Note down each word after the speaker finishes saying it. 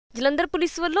Jalandhar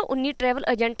police ਵੱਲੋਂ 19 travel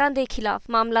ਏਜੰਟਾਂ ਦੇ ਖਿਲਾਫ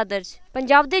ਮਾਮਲਾ ਦਰਜ।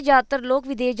 ਪੰਜਾਬ ਦੇ ਜ਼ਿਆਦਾਤਰ ਲੋਕ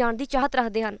ਵਿਦੇਸ਼ ਜਾਣ ਦੀ ਚਾਹਤ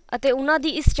ਰੱਖਦੇ ਹਨ ਅਤੇ ਉਹਨਾਂ ਦੀ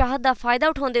ਇਸ ਚਾਹਤ ਦਾ ਫਾਇਦਾ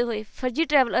ਉਠਾਉਂਦੇ ਹੋਏ ਫਰਜ਼ੀ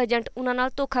ਟਰੈਵਲ ਏਜੰਟ ਉਹਨਾਂ ਨਾਲ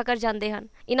ਧੋਖਾ ਕਰ ਜਾਂਦੇ ਹਨ।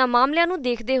 ਇਹਨਾਂ ਮਾਮਲਿਆਂ ਨੂੰ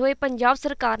ਦੇਖਦੇ ਹੋਏ ਪੰਜਾਬ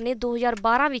ਸਰਕਾਰ ਨੇ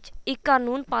 2012 ਵਿੱਚ ਇੱਕ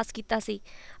ਕਾਨੂੰਨ ਪਾਸ ਕੀਤਾ ਸੀ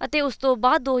ਅਤੇ ਉਸ ਤੋਂ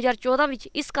ਬਾਅਦ 2014 ਵਿੱਚ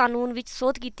ਇਸ ਕਾਨੂੰਨ ਵਿੱਚ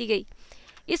ਸੋਧ ਕੀਤੀ ਗਈ।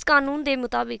 इस कानून के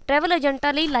मुताबिक ट्रैवल एजेंटा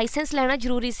ਲਈ लाइसेंस लेना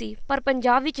जरूरी सी, पर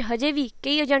पंजाब विच हजे भी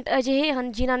कई एजेंट अजिहे हैं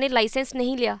जिन्हां ने लाइसेंस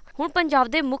नहीं लिया। हुण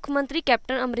पंजाब के मुख मंत्री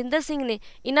कैप्टन अमरिंदर सिंह ने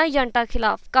इन्हां एजेंटा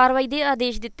खिलाफ कार्रवाई के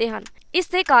आदेश दिते हैं। इस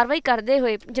ते कार्रवाई करते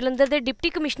हुए जलंधर के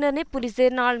डिप्टी कमिश्नर ने पुलिस के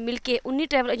नाल मिल के 19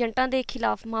 ट्रैवल एजेंटा के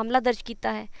खिलाफ मामला दर्ज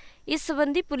किया है। इस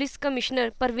संबंधी पुलिस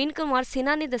कमिश्नर प्रवीण कुमार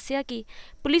सिन्हा ने दस्सिया कि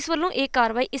पुलिस वालों एक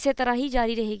कार्रवाई इस तरह ही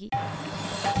जारी रहेगी।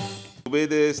 सूबे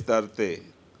दे स्तर ते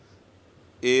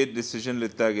ये डिसीजन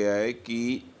लिता गया है कि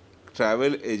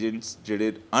ट्रैवल एजेंट्स जिहड़े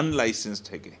अनलाइसेंस्ड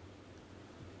है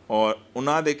और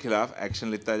उन्हां दे खिलाफ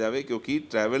एक्शन लिता जाए, क्योंकि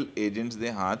ट्रैवल एजेंट्स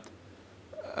दे हाथ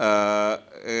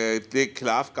के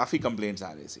खिलाफ काफ़ी कंप्लेंट्स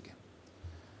आ रहे थे।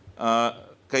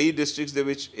 कई डिस्ट्रिक्ट्स दे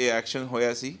विच ये एक्शन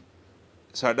होया सी।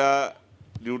 साडा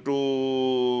ड्यू टू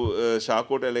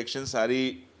शाहकोट इलैक्शन सारी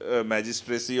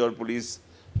मैजिस्ट्रेसी और पुलिस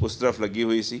उस तरफ लगी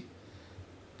हुई सी,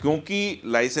 क्योंकि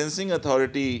लाइसेंसिंग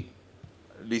अथॉरिटी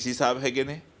डी.सी साहब हैगे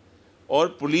ने और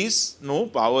पुलिस नो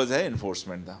पावर्स है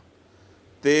इन्फोर्समेंट का।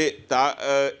 तो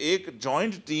एक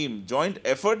जॉइंट टीम जॉइंट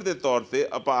एफर्ट के तौर पर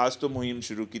आपां आज तो मुहिम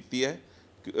शुरू की है,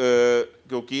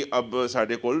 क्योंकि अब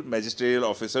साढ़े कोल मैजिस्ट्रेरियल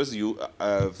ऑफिसर्स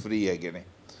फ्री हैगे ने।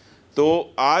 तो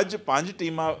आज 5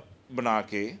 टीमां बना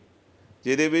के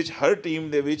जिहदे विच हर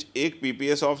टीम दे विच एक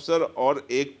PPS ऑफिसर और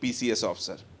एक PCS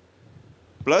ऑफिसर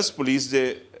प्लस पुलिस के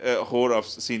होर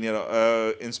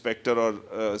सीनियर इंस्पैक्टर और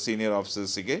सीनियर ऑफिसर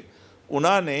सीगे,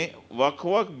 उन्होंने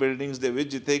वक्-वक् बिल्डिंग्स दे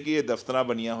विच जिथे कि ये दफ्तर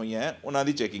बनिया हुई हैं उन्हों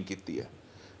की चैकिंग की है।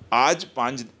 आज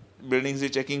 5 बिल्डिंग्स की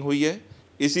चैकिंग हुई है।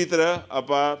 इसी तरह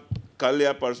आपां कल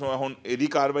या परसों हुण इहदी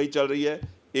कार्रवाई चल रही है।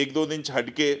 1-2 दिन छड्ड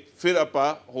के फिर आपां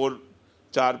होर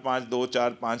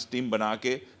 2-4-5 टीम बना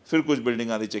के फिर कुछ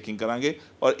बिल्डिंगां की चैकिंग करांगे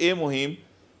और ये मुहिम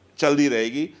चलती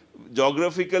रहेगी।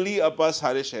 जोग्राफिकली आपां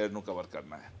सारे शहर नूं कवर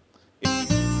करना है।